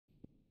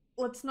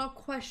Let's not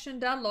question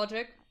that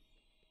logic.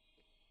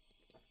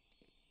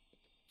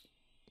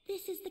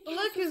 This is the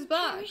Look who's castle's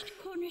back. cherished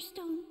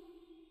cornerstone.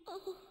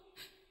 Oh,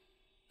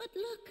 but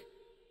look.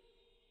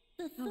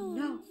 The thorns. Oh,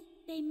 no.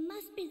 They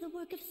must be the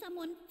work of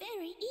someone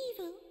very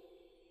evil.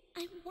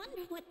 I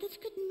wonder what this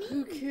could mean.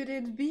 Who could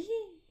it be?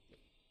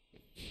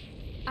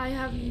 I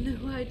have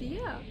no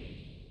idea.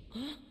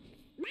 Huh?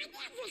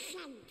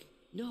 Magnificent!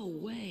 No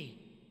way.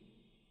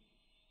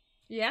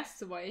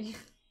 Yes, way.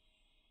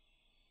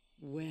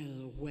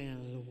 Well,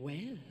 well,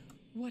 well.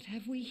 What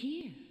have we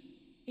here?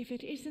 If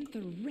it isn't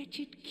the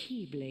wretched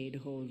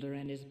Keyblade holder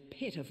and his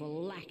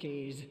pitiful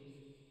lackeys.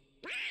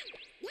 Now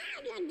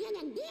you're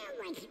gonna deal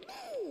with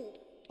me!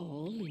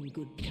 All in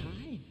good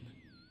time.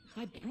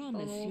 I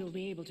promise you'll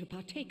be able to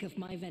partake of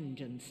my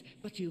vengeance,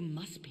 but you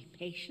must be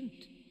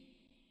patient.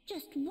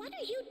 Just what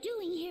are you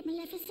doing here,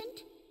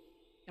 Maleficent?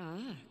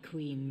 Ah,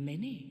 Queen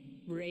Minnie.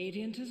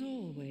 Radiant as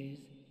always.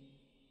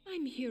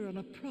 I'm here on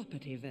a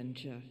property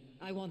venture.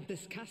 I want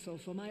this castle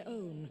for my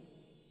own.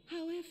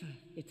 However,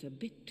 it's a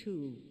bit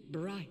too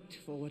bright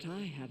for what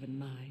I have in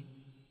mind.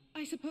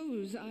 I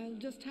suppose I'll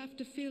just have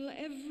to fill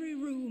every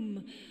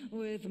room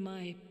with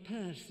my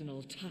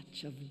personal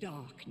touch of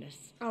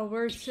darkness. Oh,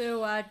 we're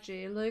so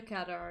edgy. Look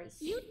at ours.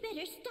 You'd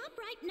better stop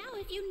right now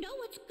if you know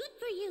what's good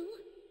for you.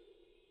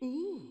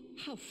 Ooh,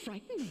 how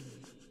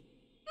frightening.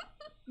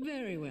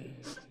 Very well,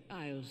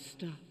 I'll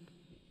stop.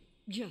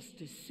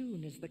 Just as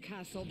soon as the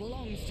castle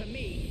belongs to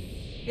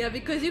me. Yeah,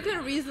 because you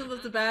can reason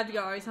with the bad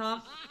guys,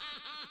 huh?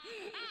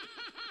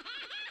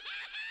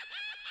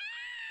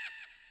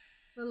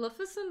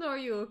 Maleficent, are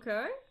you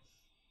okay?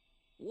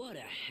 What a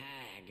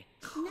hag.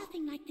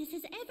 Nothing like this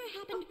has ever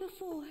happened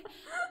before.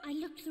 I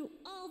looked through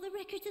all the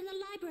records in the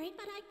library,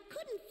 but I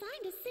couldn't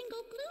find a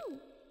single clue.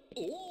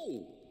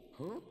 Oh,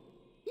 huh?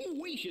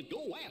 Well, we should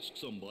go ask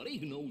somebody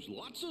who knows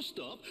lots of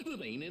stuff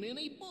that ain't in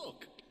any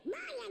book.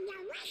 Merlin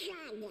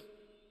the Wizard!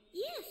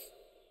 Yes,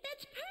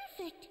 that's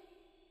perfect.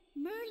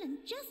 Merlin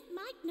just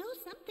might know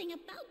something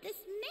about this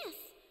mess.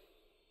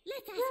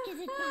 Let's ask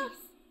his advice.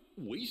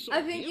 We saw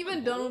I think him even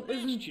in Donald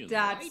Bastion, isn't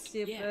that right?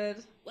 stupid. Yeah,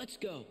 let's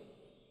go.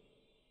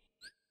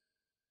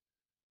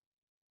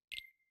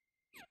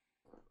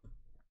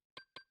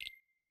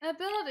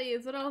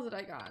 Abilities, what else did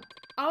I got?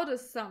 Auto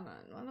summon.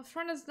 When a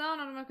friend is down,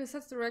 automatically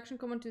sets the reaction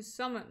command to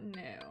summon.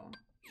 No.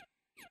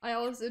 I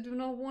also do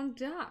not want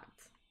that.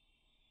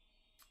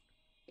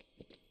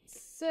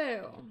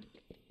 So.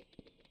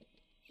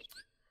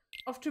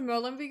 Off to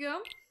Merlin we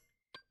go.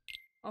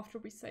 After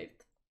we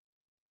saved.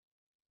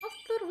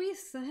 After we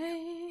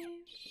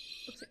saved.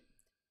 Oopsie.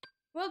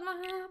 World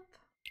map.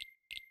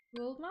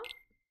 World map.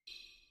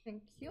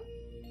 Thank you.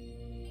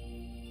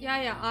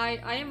 Yeah,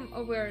 I am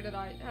aware that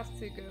I have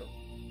to go.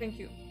 Thank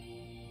you.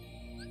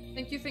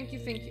 Thank you, thank you,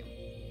 thank you.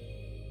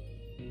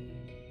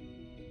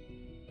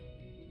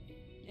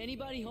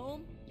 Anybody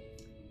home?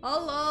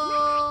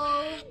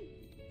 Hello!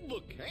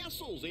 The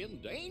castle's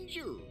in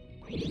danger.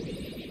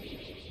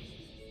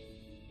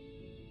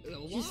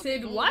 You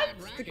said what?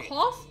 The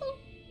castle?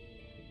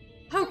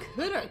 How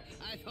could it?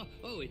 I thought,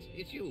 oh,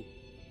 it's you.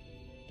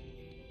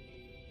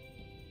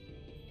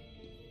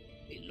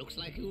 It looks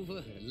like you've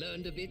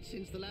learned a bit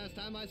since the last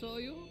time I saw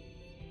you.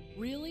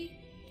 Really?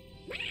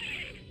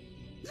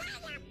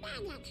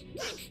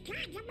 Next, talk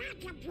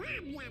about the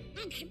problem.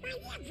 It's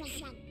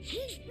Maleficent.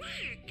 She's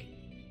back.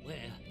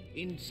 Where?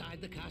 Inside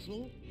the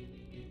castle?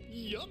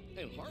 Yup,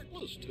 and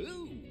Heartless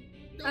too.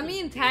 I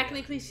mean,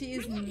 technically she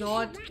is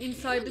not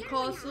inside the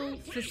castle,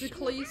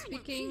 physically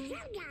speaking.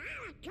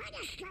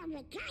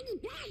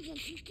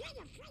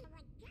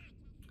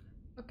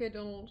 Okay,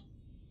 Donald.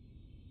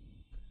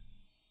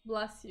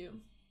 Bless you.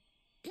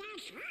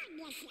 There's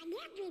Heartless in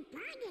every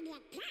part of the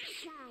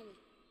castle.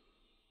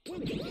 The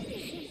queen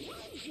is in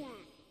danger.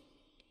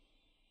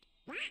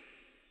 What?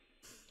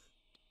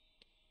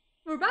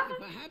 We're back.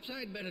 Perhaps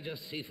I'd better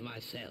just see for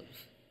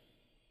myself.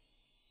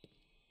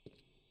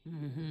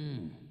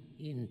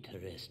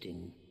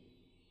 Interesting.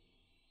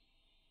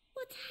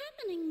 What's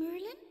happening,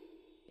 Merlin?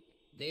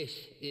 This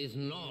is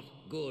not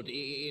good.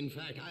 In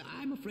fact,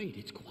 I'm afraid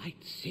it's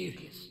quite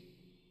serious.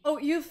 Oh,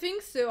 you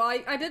think so?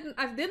 I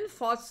didn't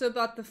thought so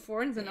about the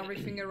thorns and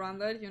everything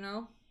around it, you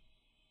know?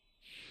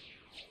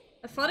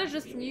 I thought it's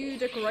just new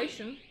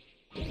decoration.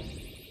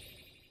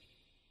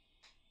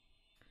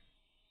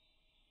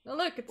 Oh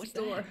look, it's What's a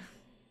door. that?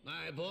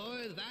 My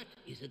boy, that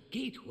is a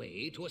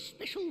gateway to a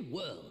special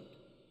world.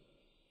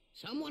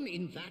 Someone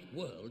in that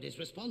world is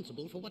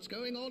responsible for what's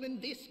going on in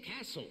this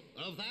castle.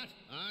 Of that,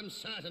 I'm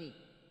certain.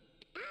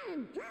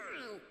 Oh,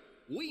 boy!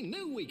 We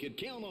knew we could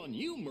count on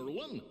you,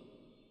 Merlin.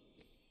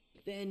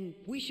 Then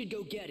we should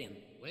go get him.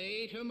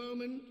 Wait a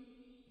moment.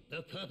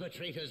 The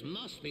perpetrators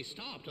must be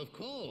stopped, of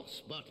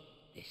course, but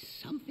there's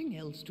something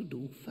else to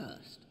do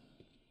first.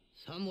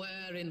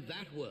 Somewhere in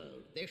that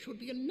world, there should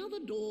be another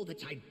door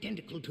that's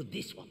identical to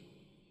this one.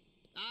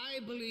 I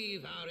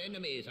believe our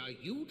enemies are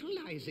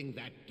utilizing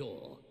that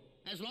door.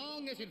 As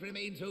long as it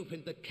remains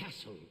open, the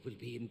castle will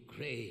be in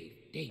grave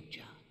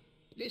danger.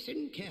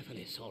 Listen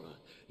carefully, Sora.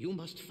 You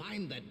must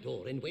find that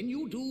door, and when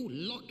you do,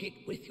 lock it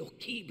with your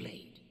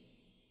keyblade.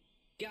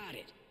 Got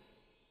it.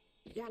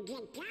 You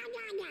get down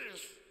on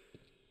us.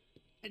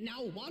 And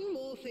now, one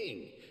more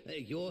thing.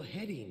 You're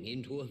heading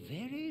into a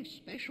very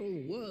special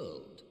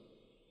world.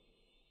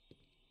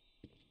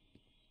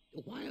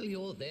 While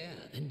you're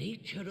there, the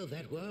nature of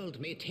that world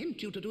may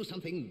tempt you to do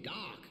something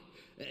dark.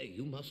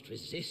 You must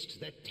resist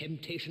that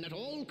temptation at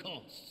all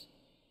costs.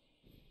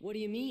 What do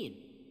you mean?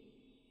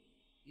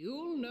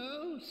 You'll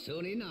know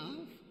soon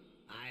enough.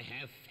 I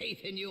have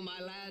faith in you, my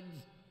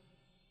lads.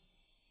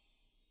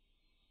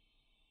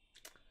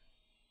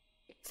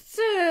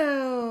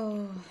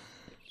 So,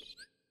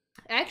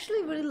 I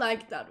actually really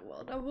like that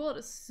world. That world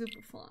is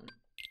super fun.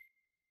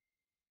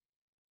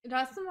 It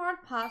has some hard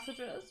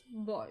passages,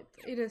 but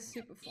it is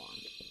super fun.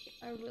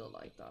 I really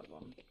like that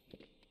one.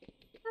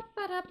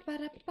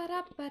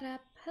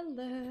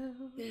 Hello.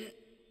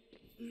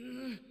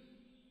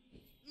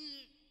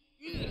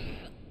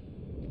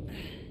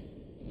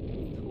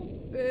 Oh,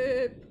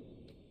 babe.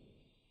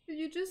 Did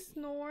you just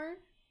snore?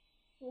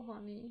 Oh,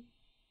 honey.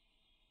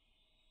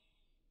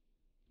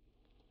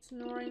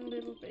 Snoring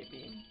little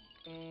baby.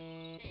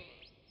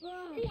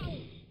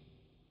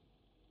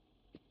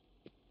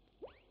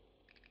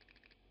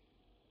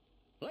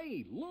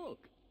 Hey,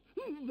 look!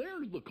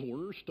 There's the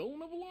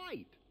cornerstone of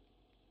light!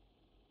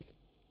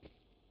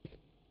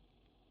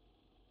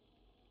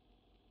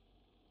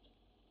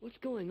 What's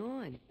going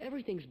on?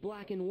 Everything's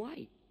black and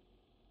white.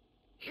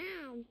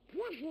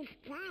 This is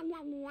kind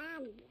of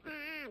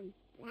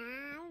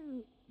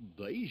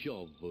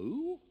Deja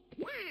vu?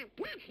 Yeah,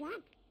 that's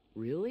it.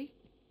 Really?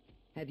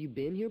 Have you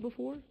been here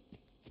before?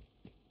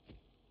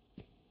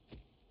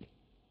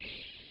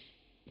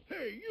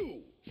 Hey,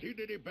 you! Seen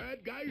any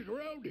bad guys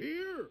around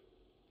here?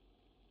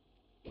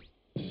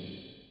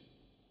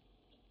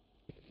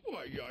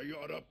 Why, you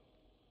oughta...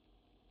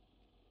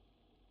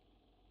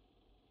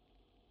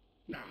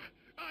 Nah,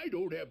 I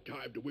don't have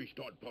time to waste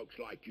on punks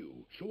like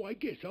you, so I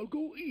guess I'll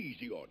go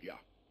easy on ya.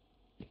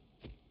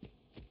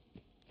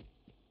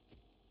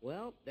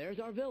 Well, there's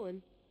our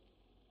villain.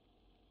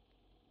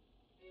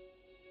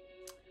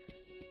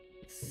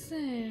 So...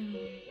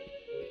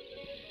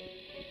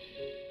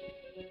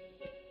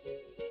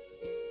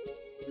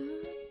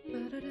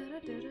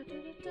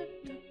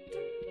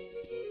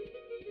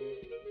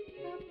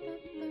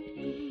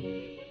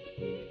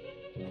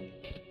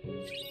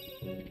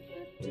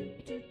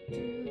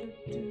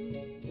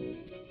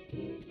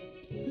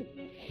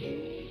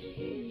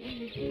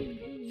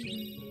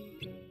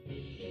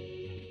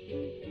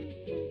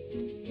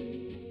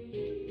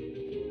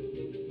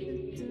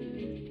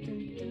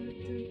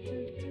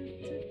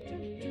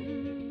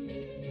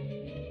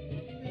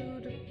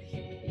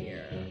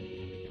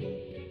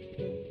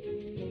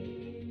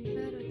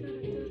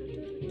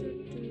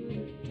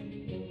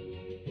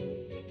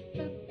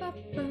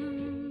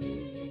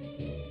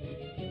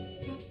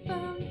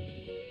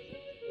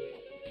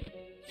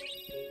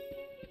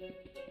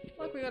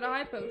 Look, we got a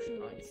high potion,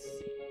 nice.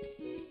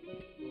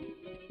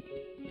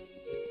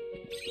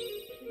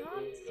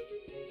 Not.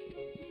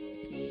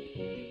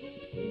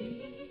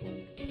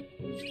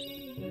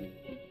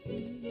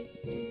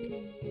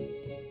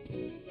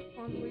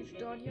 Unleash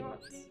dog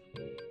yachts.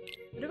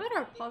 What about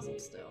our puzzle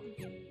still?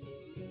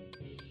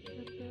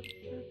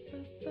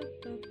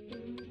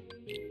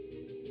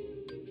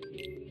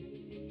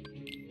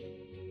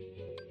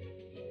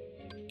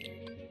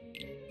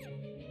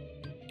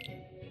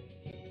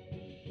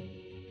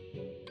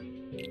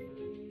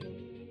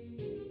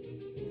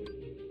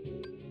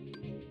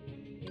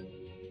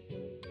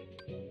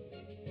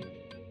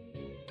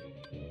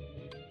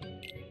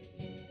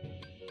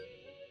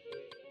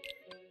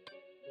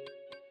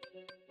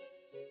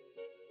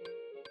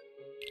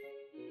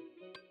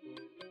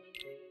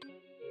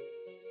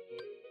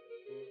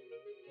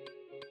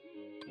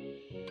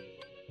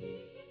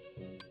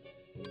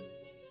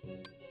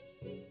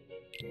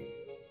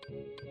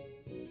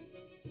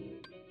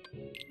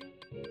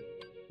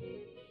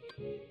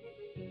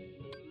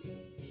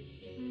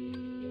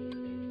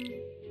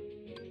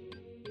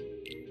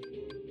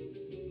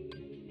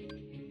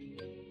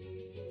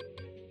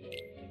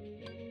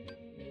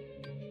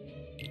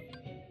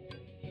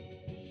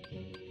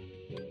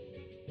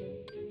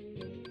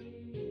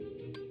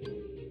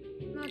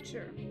 Not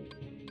sure.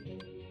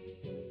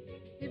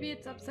 Maybe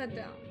it's upside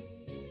down.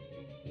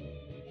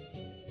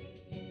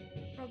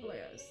 Probably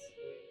is.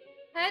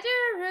 Hi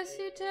there,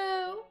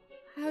 Rosito!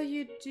 How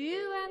you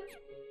doing?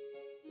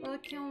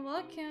 Welcome,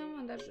 welcome.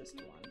 And that's just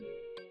one.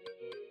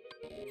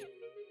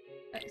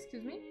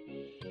 Excuse me?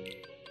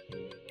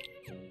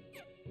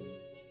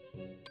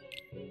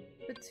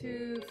 But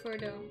too far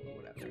down,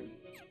 whatever.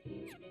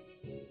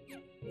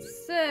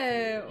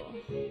 So...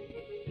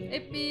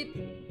 It beat...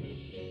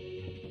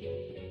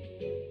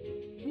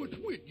 What's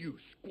with you,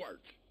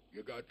 squirts?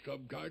 You got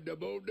some kind of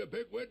bone to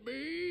pick with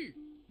me?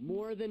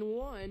 More than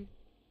one.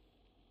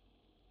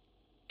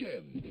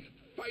 Them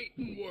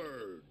fighting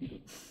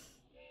words.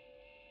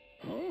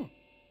 Huh?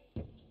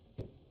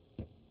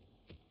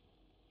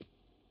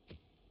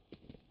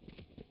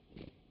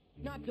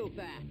 Not so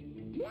fast.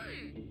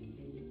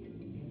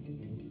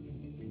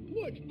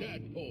 What's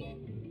that for?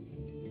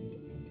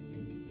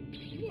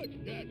 What's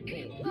that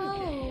for?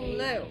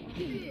 Hello.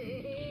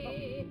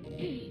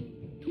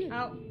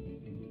 Ow.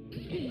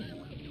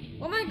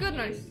 Oh my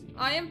goodness.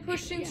 I am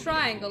pushing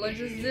triangle. I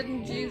just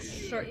didn't do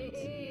shirt.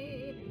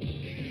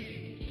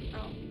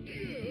 Ow.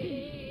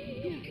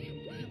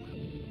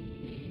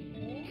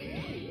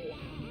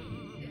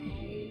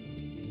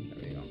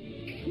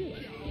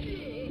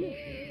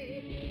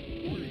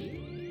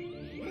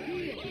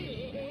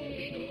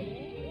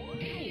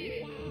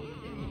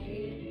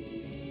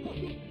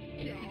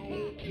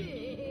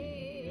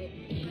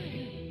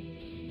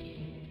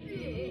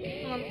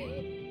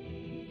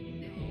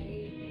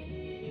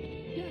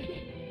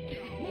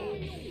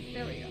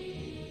 There we go.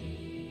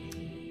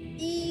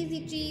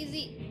 Easy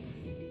cheesy.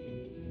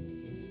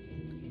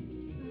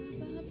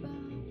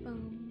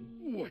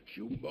 What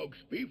you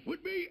mugs beef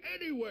with me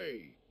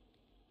anyway?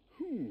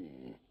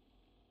 Who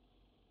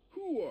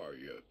are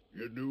you?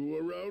 You new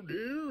around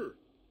here?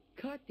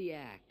 Cut the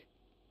act.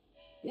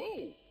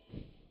 Whoa!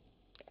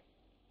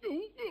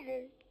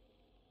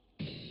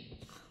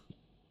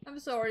 I'm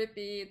sorry,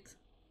 Pete.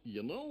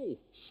 You know,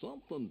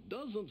 something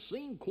doesn't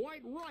seem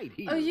quite right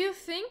here. Oh, you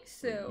think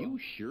so? Are you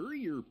sure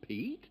you're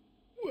Pete?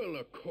 Well,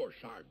 of course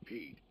I'm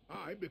Pete.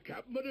 I'm the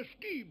captain of the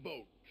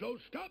steamboat, so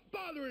stop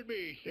bothering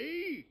me,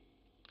 see?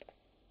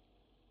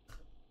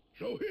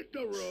 So hit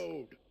the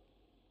road.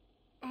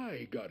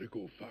 I gotta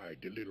go find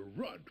the little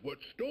runt what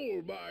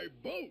stole my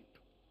boat.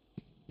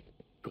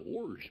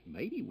 Gosh,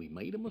 maybe we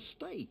made a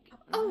mistake.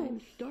 Oh,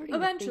 I'm starting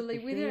eventually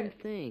to we think the same did.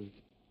 thing.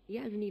 He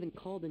hasn't even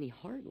called any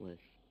Heartless.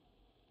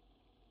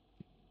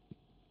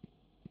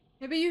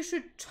 Maybe you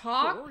should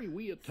talk Sorry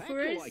we attacked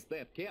first you like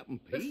that, Captain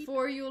Pete.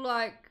 before you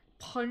like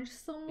punch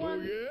Oh,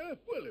 someone. yeah?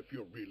 Well, if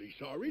you're really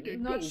sorry,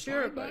 then Not go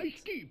sure, find my but-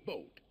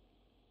 steamboat.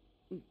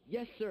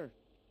 Yes, sir.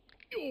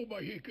 Oh,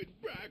 my hickey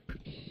back.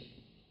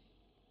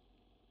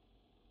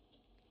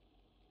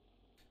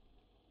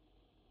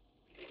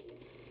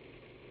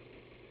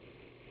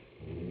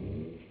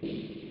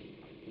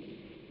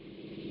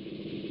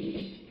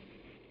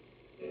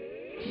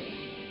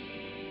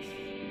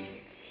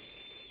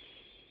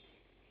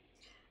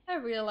 I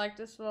really like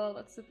this world.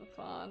 That's super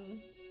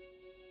fun.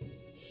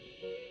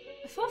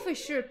 I thought for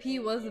sure P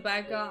was the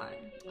bad guy.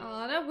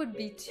 Oh, that would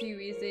be too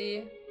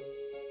easy.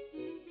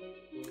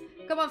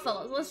 Come on,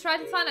 fellas. Let's try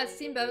to find that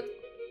steamboat.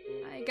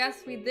 I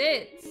guess we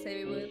did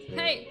say we would.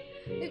 Hey,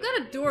 we've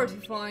got a door to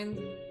find.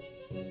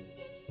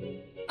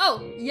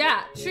 Oh,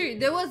 yeah, true.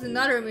 There was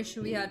another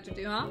mission we had to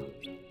do, huh?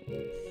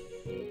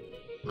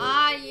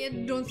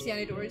 I don't see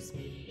any doors.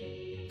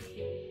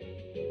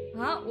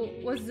 Huh?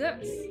 What's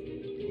this?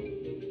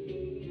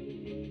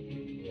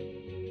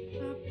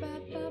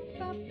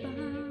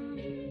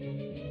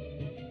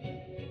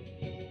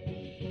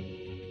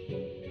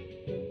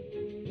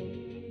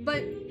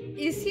 But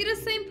is he the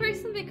same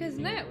person? Because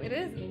no, it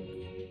isn't.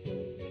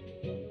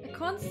 I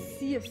can't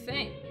see a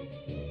thing.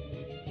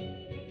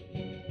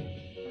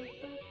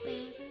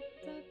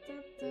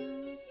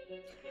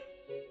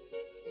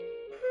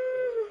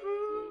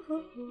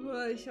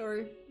 Oh,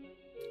 sorry.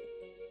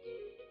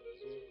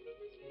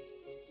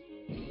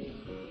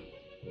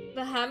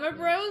 The Hammer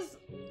Bros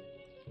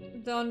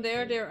down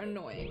there, they're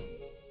annoying.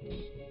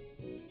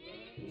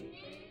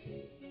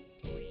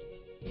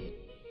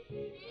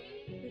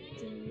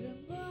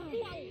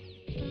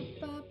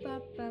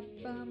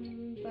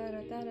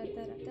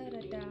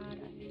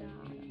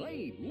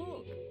 Hey,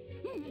 look!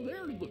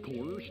 There's the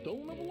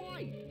cornerstone of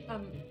life.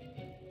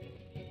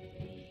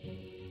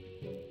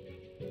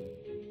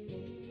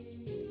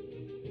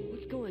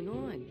 What's going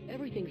on?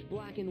 Everything's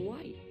black and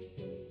white.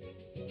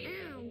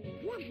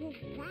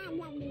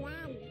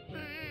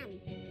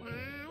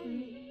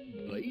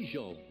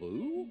 Deja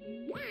vu?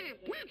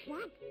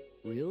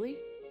 Really?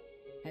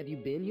 Have you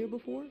been here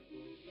before?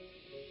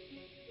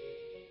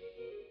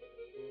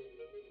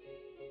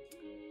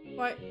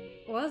 What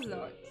was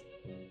that?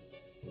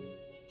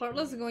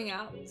 Heartless going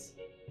out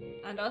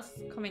and us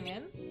coming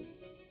in?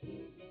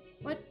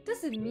 What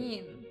does it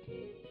mean?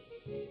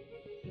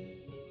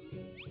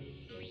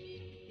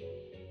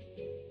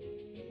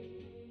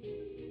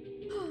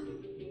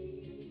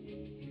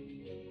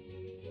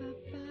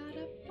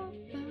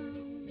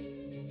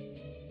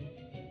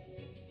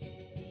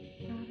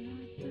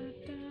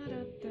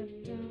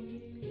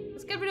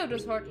 Let's get rid of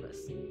those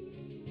Heartless.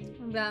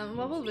 And then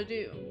what will we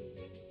do?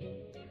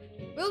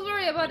 We'll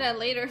worry about that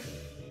later.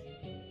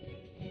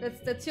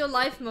 That's your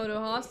life motto,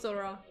 huh,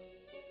 Sora?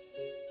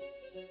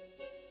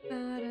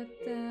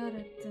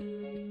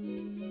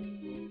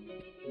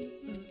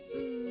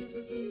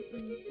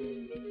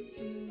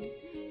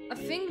 I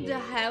think the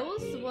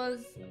house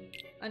was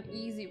an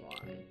easy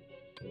one.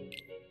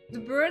 The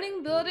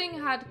burning building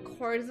had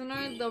cars in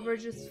it that were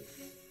just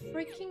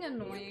freaking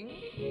annoying.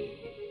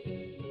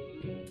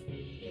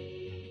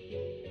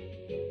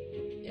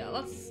 Yeah,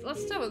 let's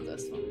start with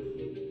this one.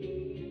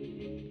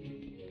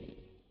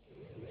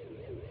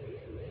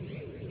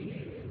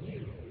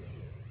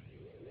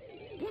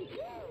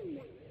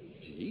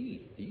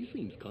 Gee, he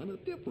seems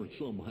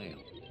somehow.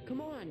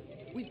 Come on,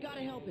 we've got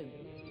to help him.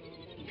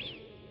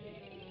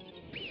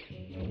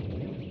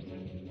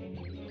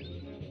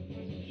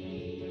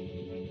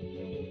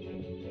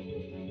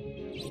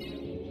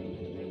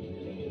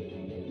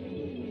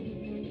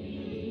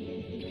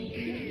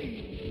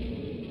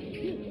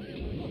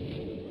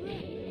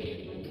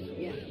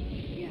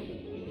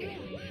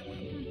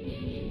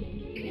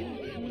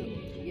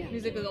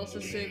 Music is also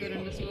so good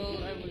in this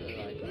world. I really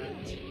like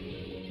that.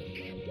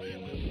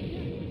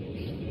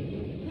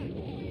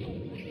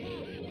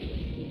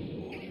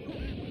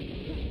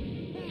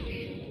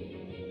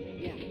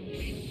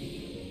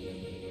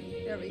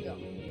 There we go.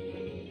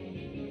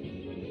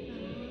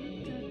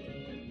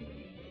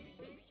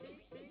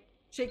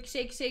 Shake,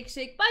 shake, shake,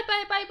 shake. Bye,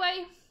 bye, bye,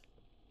 bye.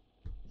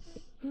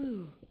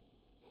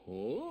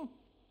 Huh?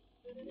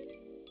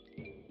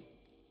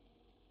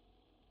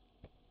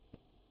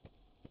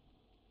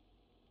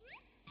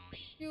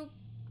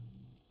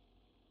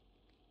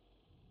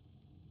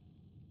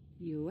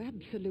 You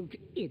absolute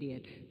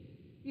idiot.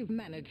 You've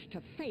managed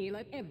to fail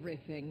at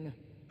everything.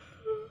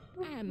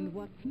 And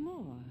what's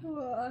more,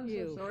 Oh, I'm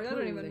so sorry. I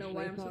don't even know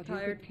why I'm so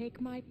tired. You could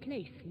take my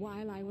place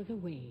while I was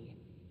away.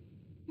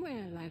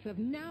 Well, as of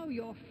now,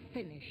 you're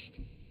finished.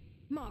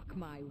 Mark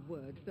my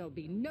words, there'll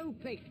be no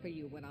place for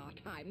you when our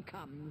time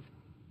comes.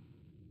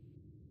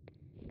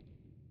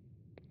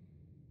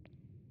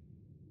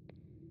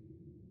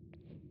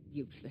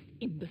 Useless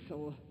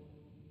imbecile.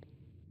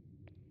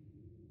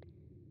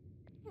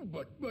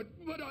 But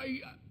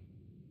I...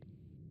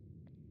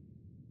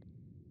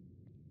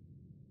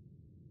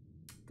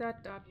 Da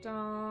da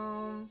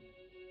da.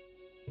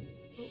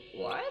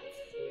 What?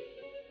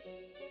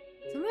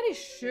 Somebody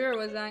sure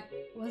was that.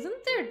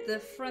 Wasn't there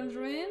different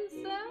rooms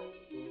there?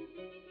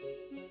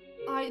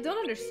 I don't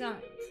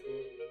understand.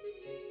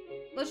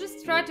 Let's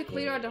just try to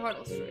clear out the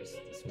hurdles first.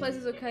 This place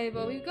is okay,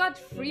 but we've got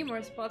 3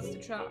 more spots to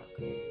track.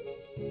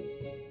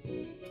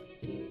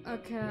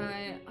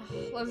 Okay,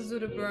 let's do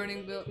the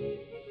burning build.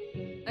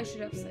 I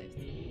should have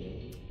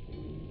saved.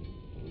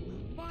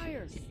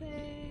 Fire! Saved.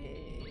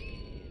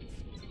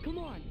 Come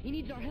on, he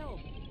needs our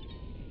help.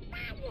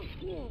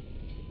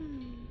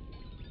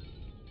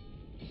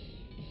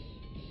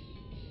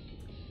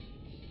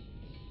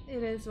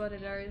 It is what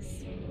it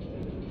is.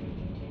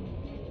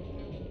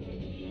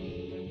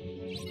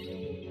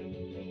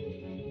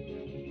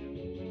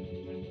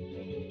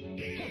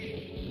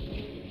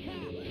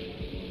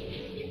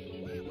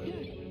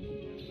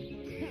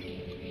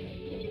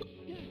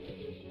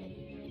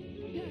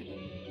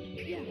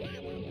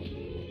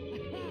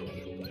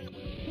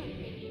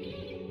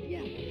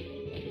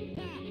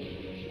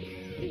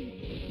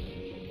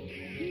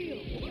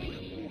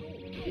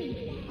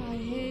 I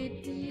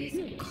hate these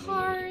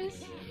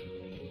cars.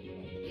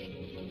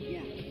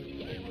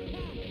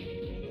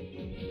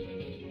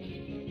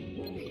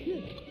 Thank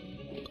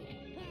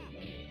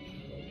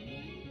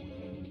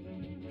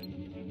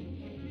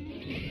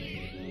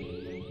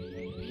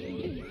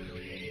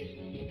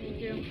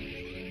you.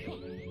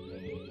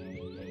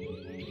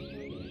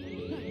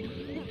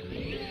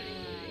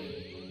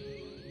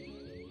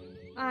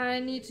 I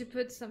need to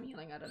put some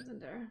healing items in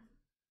there.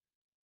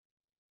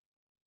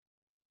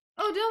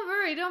 Oh, don't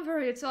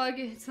worry, it's all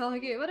good, it's all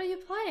good. What are you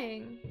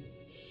playing?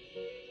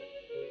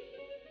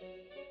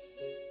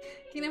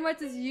 Kingdom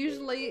Hearts is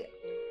usually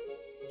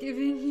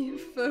giving you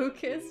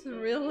focus,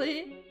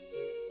 really?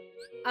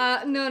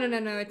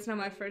 No, it's not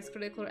my first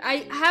critical.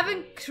 I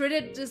haven't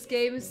critted this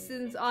game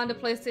since on the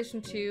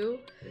PlayStation 2,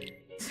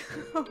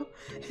 so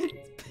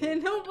it's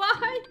been a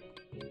while.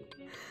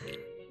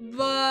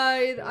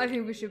 But I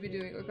think we should be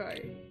doing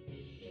okay.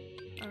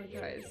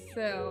 Okay,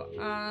 so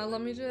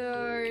let me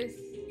just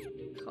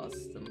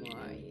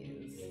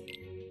customize.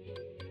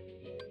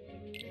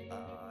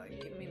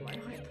 Give me my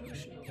high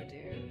potion over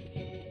there.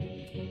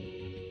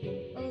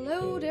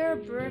 Hello there,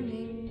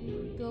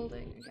 burning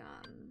building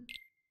again.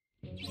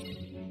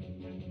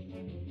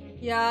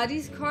 Yeah,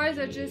 these cars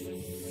are just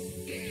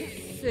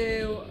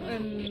so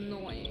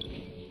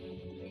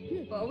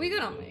annoying. But we're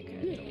gonna make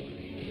it, don't worry.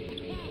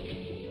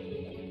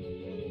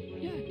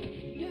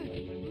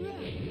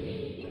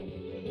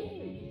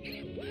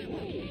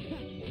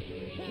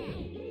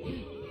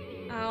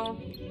 Ow.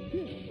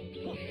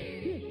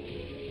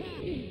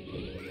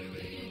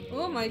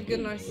 Oh my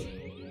goodness.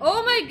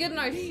 Oh my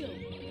goodness.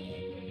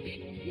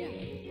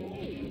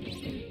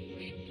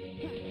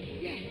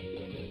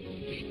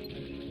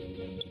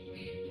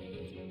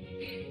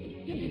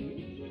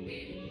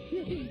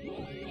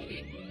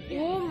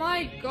 Oh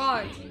my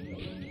god.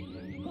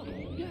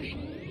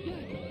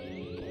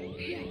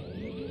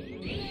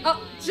 Oh,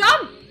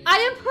 jump! I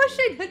am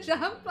pushing the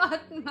jump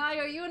button. Why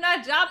are you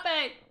not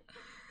jumping?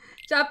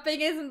 Jumping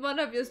isn't one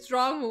of your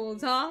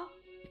strongholds, huh?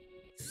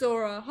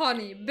 Sora,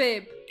 honey,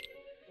 babe.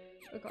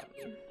 Okay.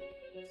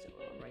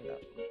 Bring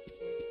that.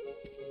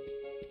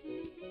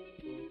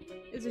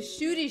 It's a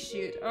shooty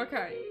shoot.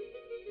 Okay.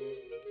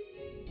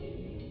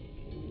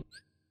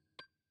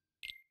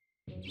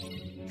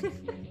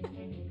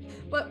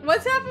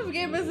 What type of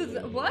game is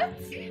this? What?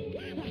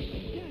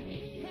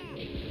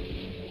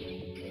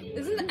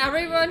 Isn't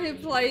everyone who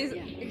plays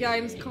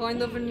games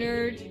kind of a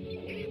nerd?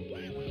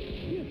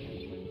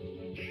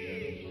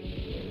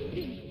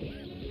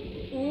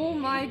 Oh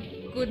my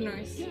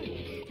goodness.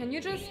 Can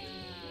you just...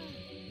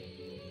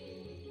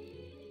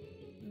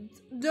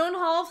 Don't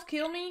half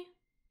kill me?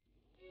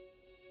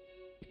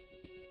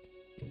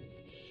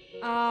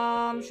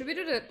 Should we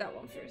do that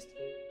one first?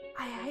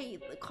 I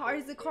hate the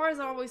cars. The cars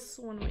are always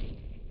so annoying.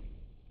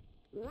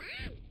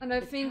 And I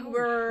think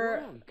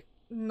we're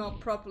not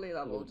properly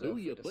leveled. Do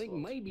you think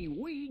maybe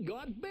we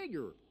got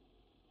bigger?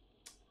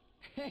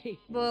 Hey,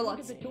 well, look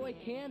at the toy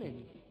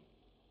cannon.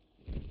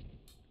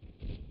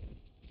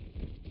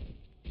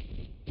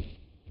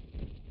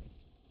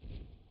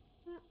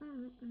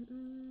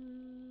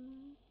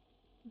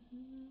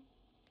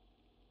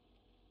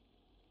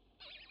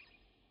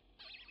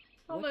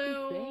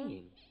 Hello. What's he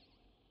saying?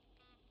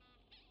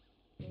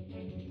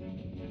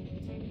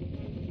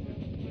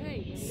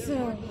 Hey,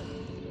 So...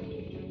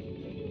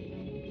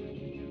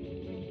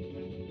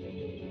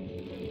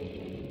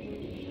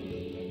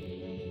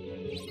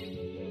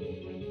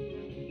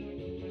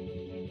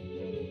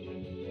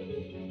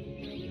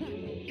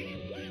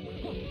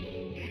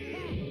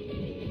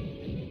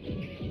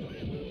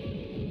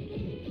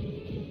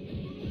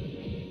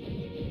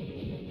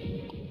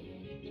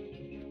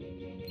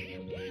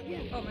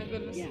 Oh my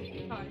goodness.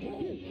 Hi.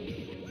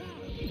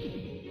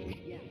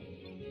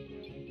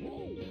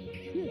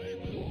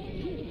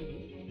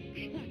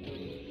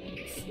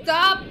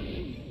 Stop!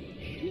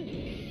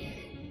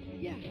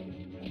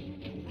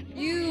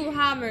 You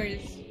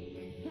hammers!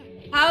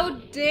 How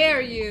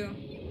dare you!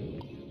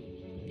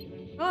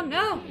 Oh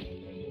no!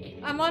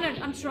 I'm on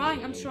it. I'm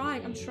trying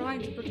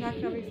to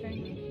protect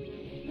everything.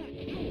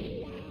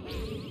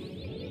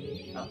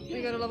 Oh,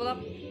 we gotta level up.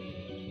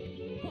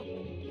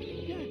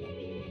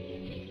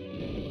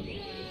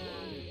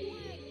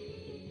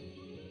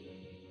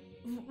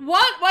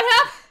 What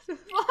happened?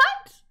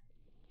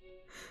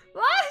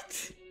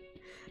 What?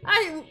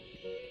 I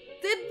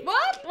did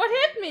what? What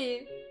hit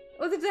me?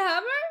 Was it the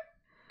hammer?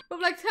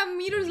 From like 10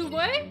 meters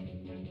away?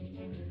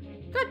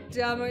 God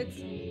damn it.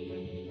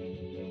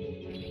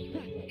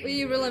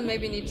 We really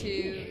maybe need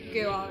to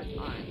go out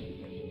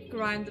and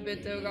grind a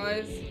bit though,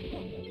 guys.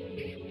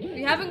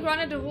 We haven't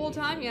grinded the whole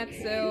time yet,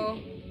 so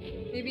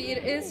maybe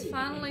it is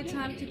finally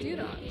time to do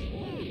that.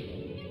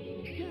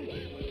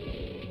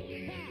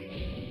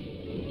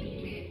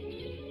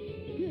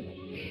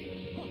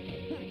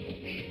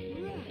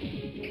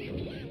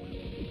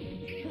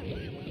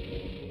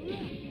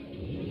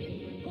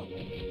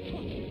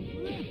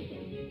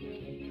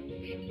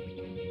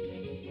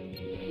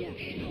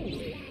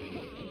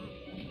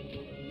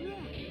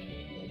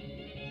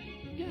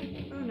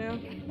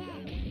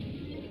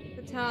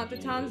 The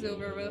town's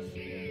over with.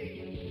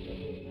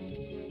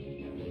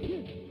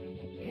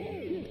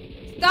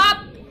 Stop!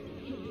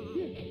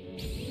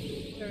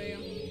 There we go.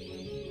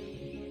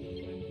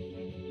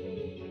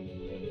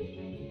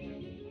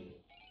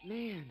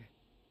 Man,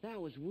 that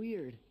was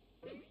weird.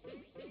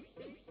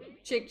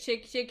 Shake.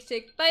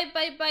 Bye.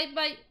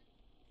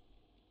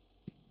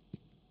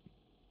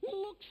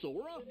 Look,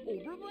 Sora,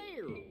 over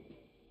there.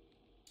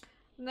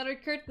 Another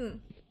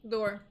curtain.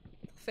 Door.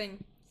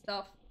 Thing.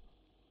 Stuff.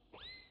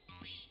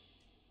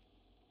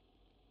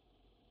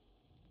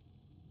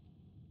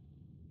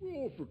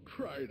 Oh, for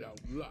crying out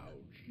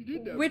loud. She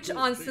didn't have Which to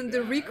Ansem? say The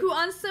that. Riku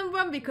Ansem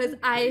one? Because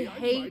I Okay,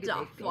 hate might that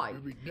have messed up fight.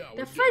 every now That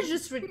and fight's then,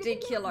 just but a lot more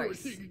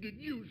ridiculous. things than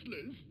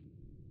useless.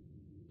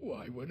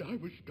 Why, when I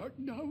was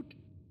starting out...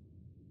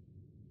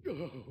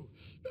 Oh,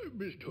 I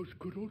miss those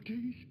good old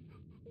days.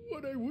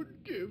 What I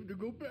wouldn't give to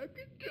go back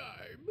in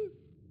time.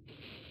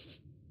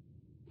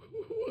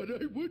 What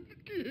I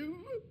wouldn't give.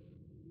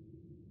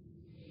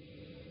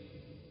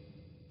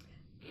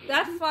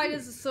 That fight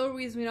is the sole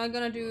reason we're not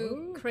gonna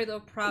do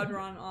Cradle Proud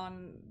Run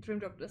on Dream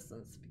Drop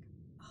Distance.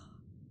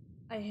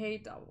 I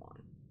hate that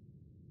one.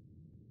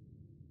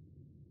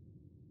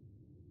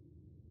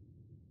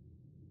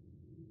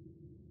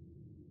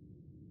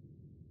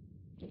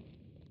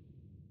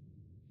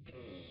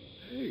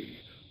 Hey,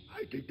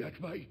 I think that's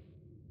my...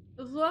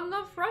 So I'm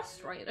not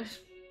frustrated.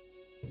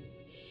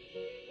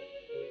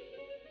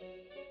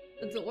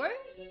 A door?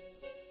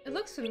 It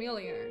looks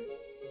familiar.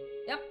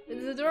 Yep,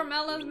 it's the door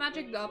Melon's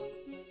magic up.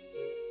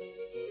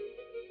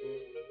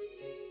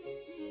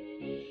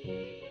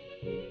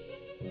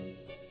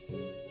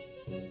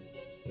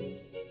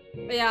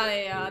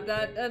 Yeah,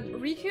 that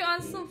Riku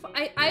Ansem,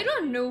 I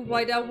don't know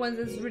why that one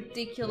is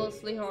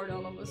ridiculously hard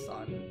all of a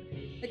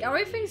sudden. Like,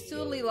 everything's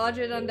totally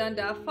legit and then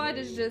that fight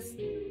is just...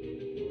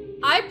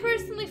 I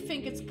personally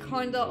think it's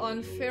kinda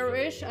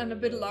unfair-ish and a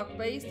bit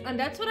luck-based, and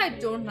that's what I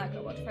don't like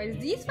about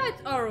fights. These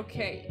fights are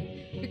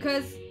okay,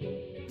 because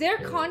they're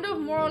kind of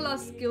more or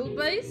less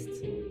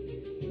skill-based,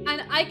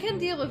 and I can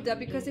deal with that,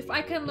 because if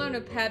I can learn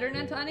a pattern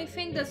into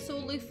anything, that's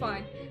totally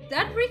fine.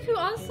 That Riku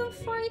Ansem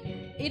fight,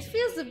 it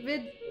feels a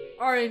bit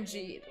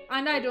RNG'd,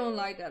 and I don't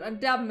like that, and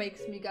that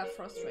makes me get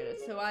frustrated,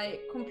 so I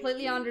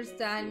completely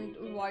understand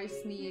why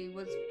Snee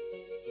was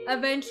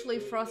eventually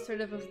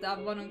frustrated with that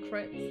one on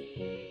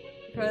crits.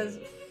 Because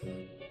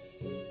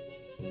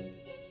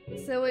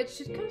So it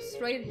should come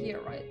straight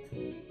here, right?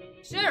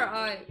 Sure,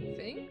 I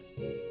think.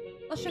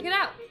 Let's check it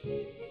out.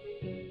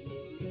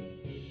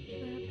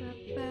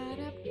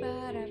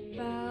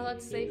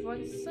 Let's save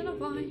once in a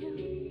while.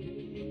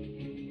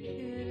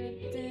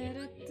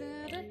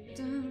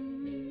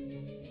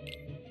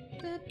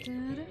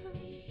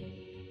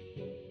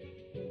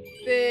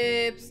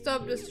 Babe,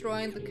 stop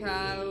destroying the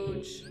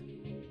couch.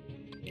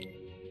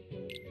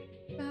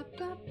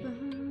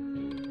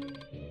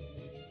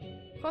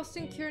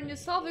 Casting Cure on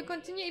yourself will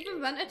continue even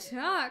when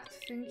attacked.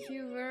 Thank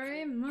you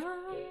very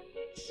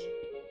much.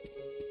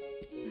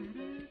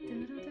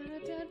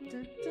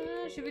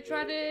 Should we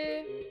try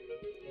the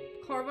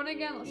carbon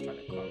again? Let's try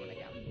the carbon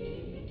again.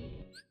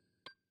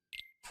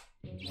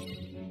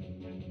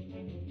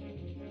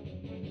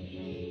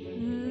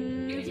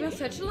 It's been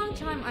such a long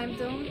time, I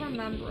don't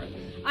remember it.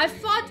 I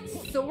thought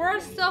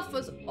Sora stuff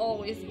was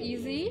always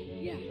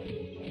easy.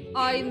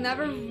 I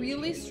never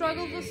really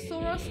struggled with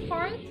Sora's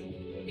part.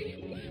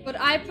 But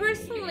I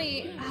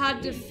personally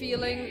had the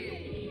feeling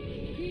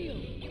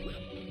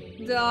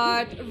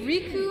that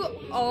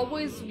Riku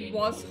always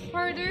was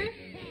harder.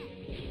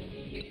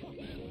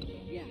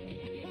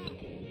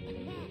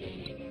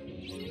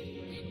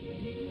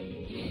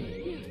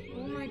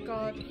 Oh my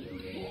god.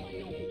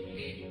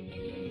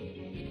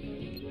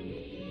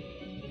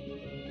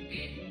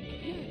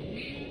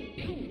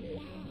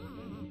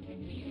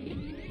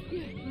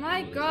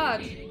 My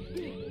god.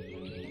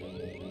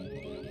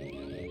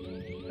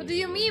 What do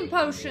you mean,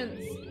 potions?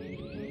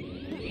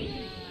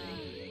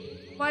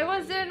 Why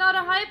was there not a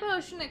high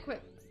potion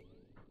equipped?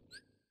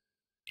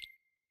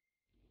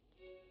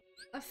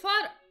 I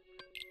thought...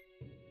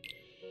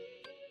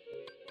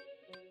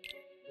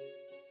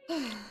 There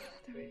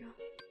we go.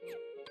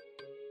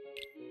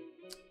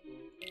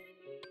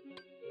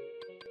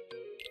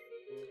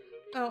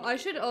 Oh, I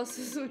should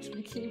also switch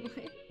my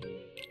keyblade.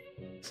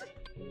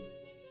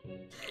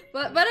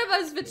 But what if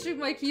I switch to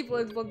my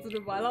keyblades once in a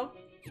while?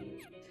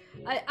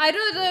 I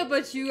don't know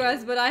about you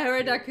guys, but I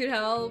heard that could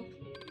help.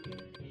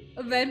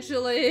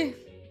 Eventually.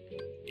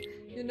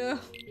 You know.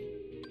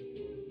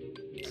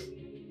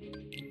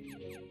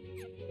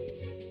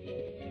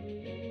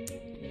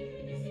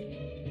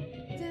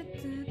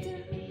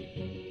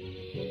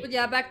 But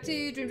yeah, back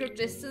to Dream Drop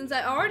Distance.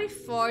 I already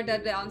thought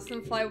that the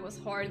Instant Fly was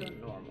harder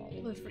than normal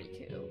with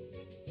Riku.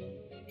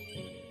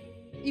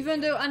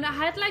 Even though, and I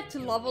had like to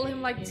level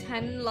him like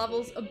 10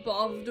 levels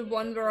above the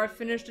one where I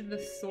finished it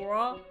with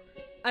Sora.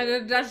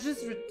 And that's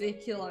just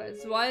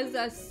ridiculous. Why is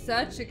there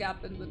such a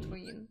gap in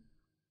between?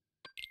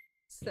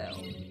 So.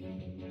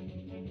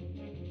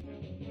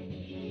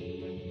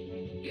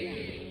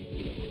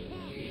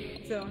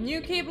 So,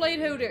 new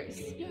Keyblade holders.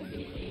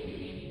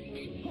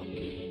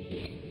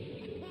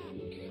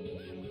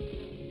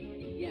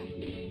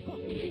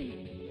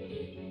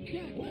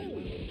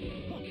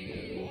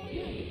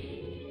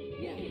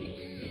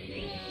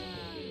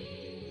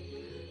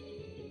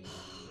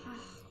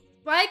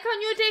 Why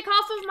can't you take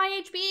half of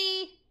my HP?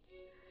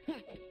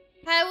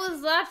 How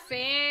is that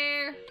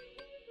fair?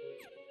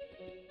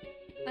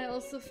 I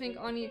also think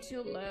I need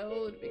to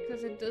load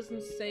because it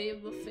doesn't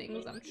save the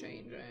things I'm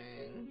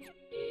changing.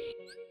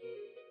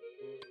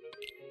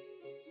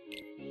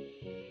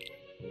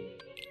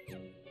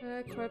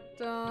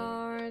 Equip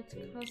art,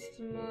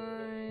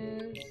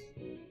 customize.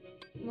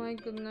 My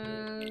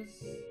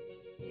goodness.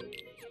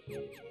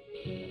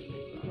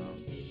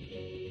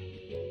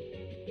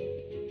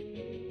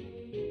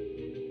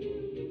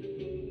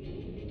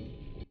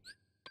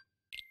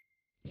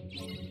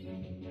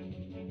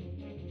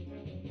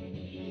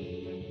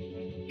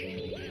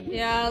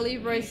 Yeah,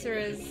 Leaf Racer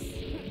is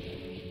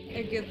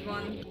a good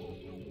one.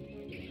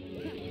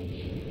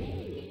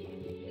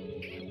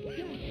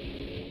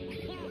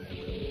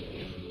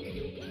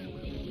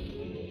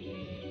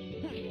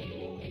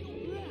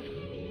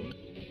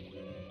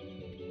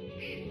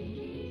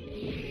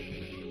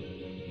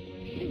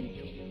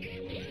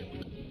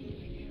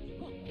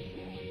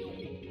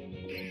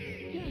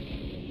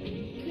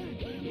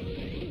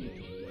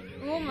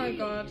 Oh my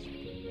god.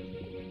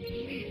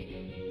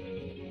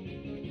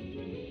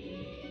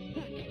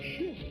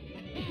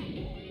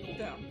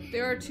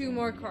 There are 2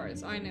 more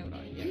cars, I know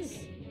that,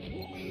 yes.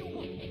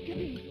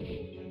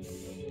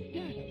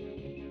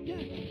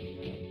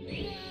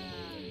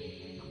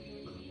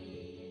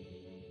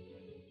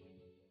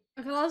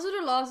 Okay, let's do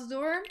the last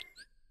door.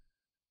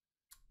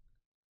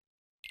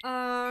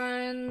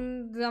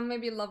 And then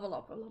maybe level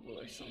up a level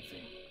or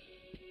something.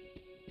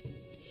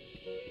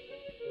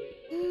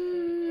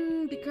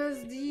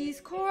 Because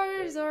these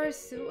cars are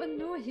so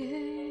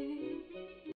annoying.